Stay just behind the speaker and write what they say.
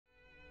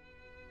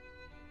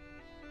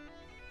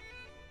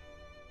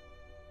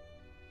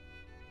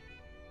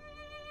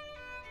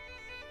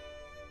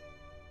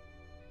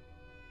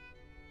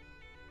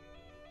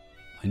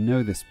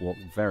know this walk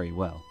very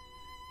well.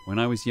 When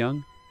I was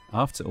young,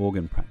 after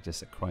organ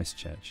practice at Christ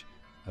Church,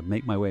 I'd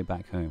make my way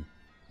back home,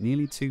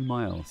 nearly 2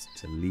 miles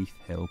to Leith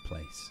Hill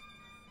Place.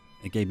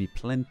 It gave me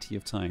plenty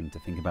of time to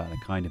think about the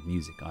kind of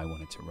music I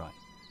wanted to write.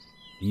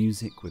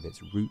 Music with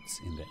its roots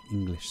in the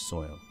English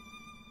soil.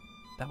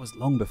 That was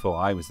long before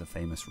I was the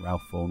famous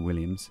Vaughan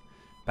Williams.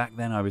 Back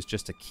then I was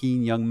just a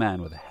keen young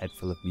man with a head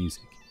full of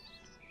music.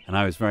 And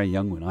I was very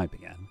young when I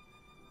began.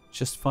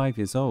 Just 5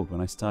 years old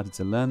when I started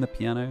to learn the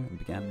piano and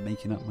began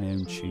making up my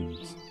own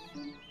tunes.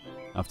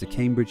 After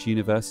Cambridge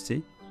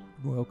University,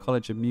 Royal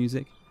College of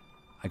Music,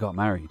 I got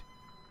married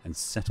and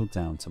settled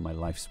down to my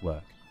life's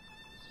work.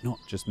 Not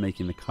just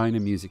making the kind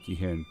of music you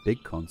hear in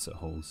big concert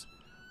halls,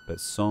 but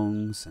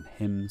songs and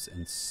hymns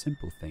and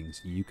simple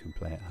things you can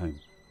play at home.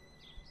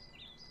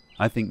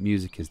 I think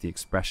music is the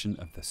expression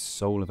of the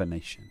soul of a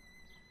nation.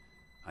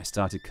 I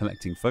started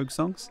collecting folk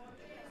songs.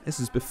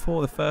 This is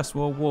before the First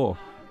World War,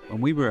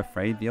 when we were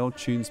afraid the old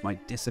tunes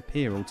might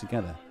disappear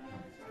altogether.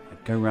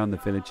 I'd go around the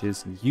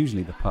villages, and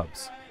usually the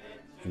pubs,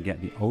 and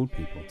get the old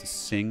people to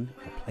sing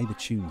or play the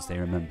tunes they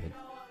remembered,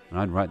 and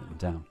I'd write them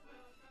down.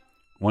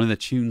 One of the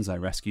tunes I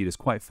rescued is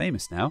quite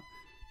famous now.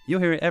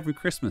 You'll hear it every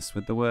Christmas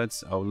with the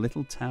words, "Oh,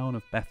 Little Town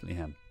of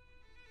Bethlehem."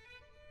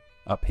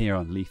 Up here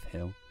on Leith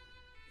Hill,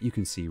 you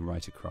can see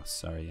right across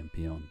Surrey and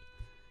beyond.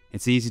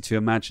 It's easy to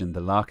imagine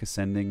the Lark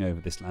Ascending over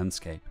this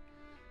landscape,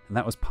 and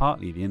that was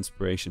partly the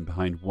inspiration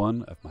behind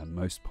one of my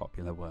most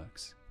popular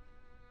works.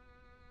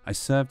 I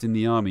served in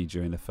the army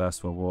during the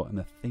First World War, and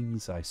the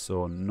things I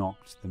saw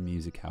knocked the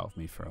music out of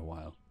me for a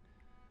while.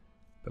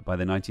 But by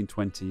the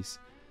 1920s,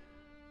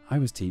 I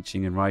was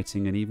teaching and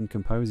writing and even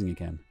composing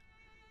again.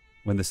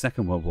 When the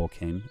Second World War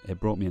came, it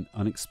brought me an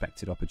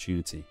unexpected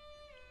opportunity: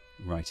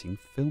 writing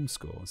film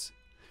scores.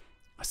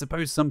 I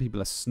suppose some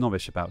people are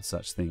snobbish about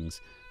such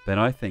things, but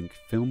I think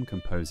film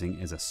composing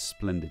is a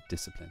splendid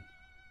discipline.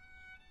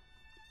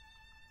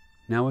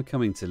 Now we're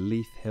coming to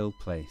Leith Hill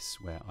Place,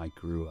 where I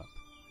grew up.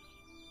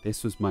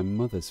 This was my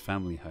mother's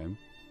family home.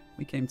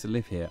 We came to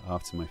live here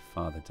after my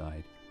father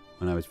died,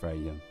 when I was very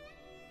young.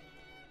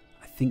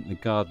 I think the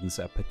gardens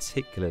are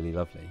particularly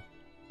lovely,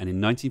 and in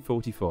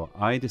 1944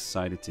 I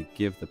decided to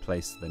give the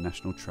place to the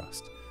National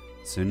Trust,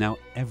 so now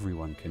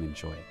everyone can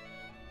enjoy it.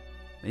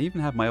 They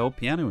even have my old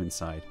piano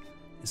inside.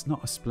 It's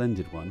not a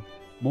splendid one,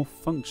 more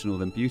functional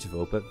than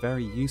beautiful, but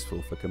very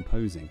useful for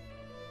composing.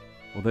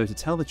 Although to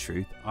tell the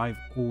truth, I've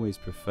always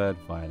preferred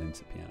violin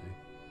to piano.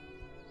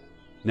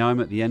 Now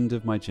I'm at the end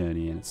of my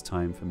journey and it's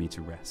time for me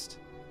to rest.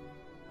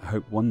 I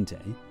hope one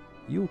day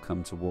you'll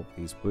come to walk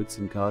these woods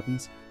and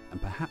gardens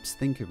and perhaps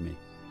think of me.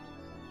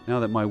 Now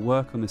that my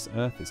work on this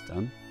earth is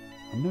done,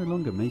 I'm no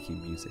longer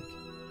making music.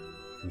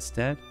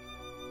 Instead,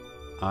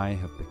 I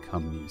have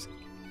become music.